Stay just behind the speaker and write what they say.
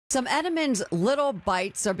Some Entenmann's Little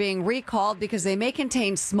Bites are being recalled because they may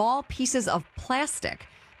contain small pieces of plastic.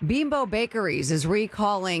 Bimbo Bakeries is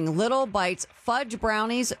recalling Little Bites fudge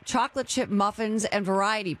brownies, chocolate chip muffins, and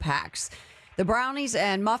variety packs. The brownies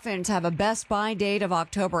and muffins have a Best Buy date of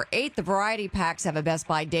October 8th. The variety packs have a Best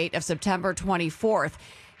Buy date of September 24th.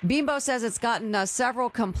 Bimbo says it's gotten several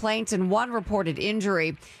complaints and one reported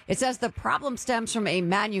injury. It says the problem stems from a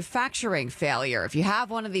manufacturing failure. If you have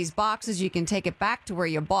one of these boxes, you can take it back to where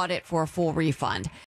you bought it for a full refund.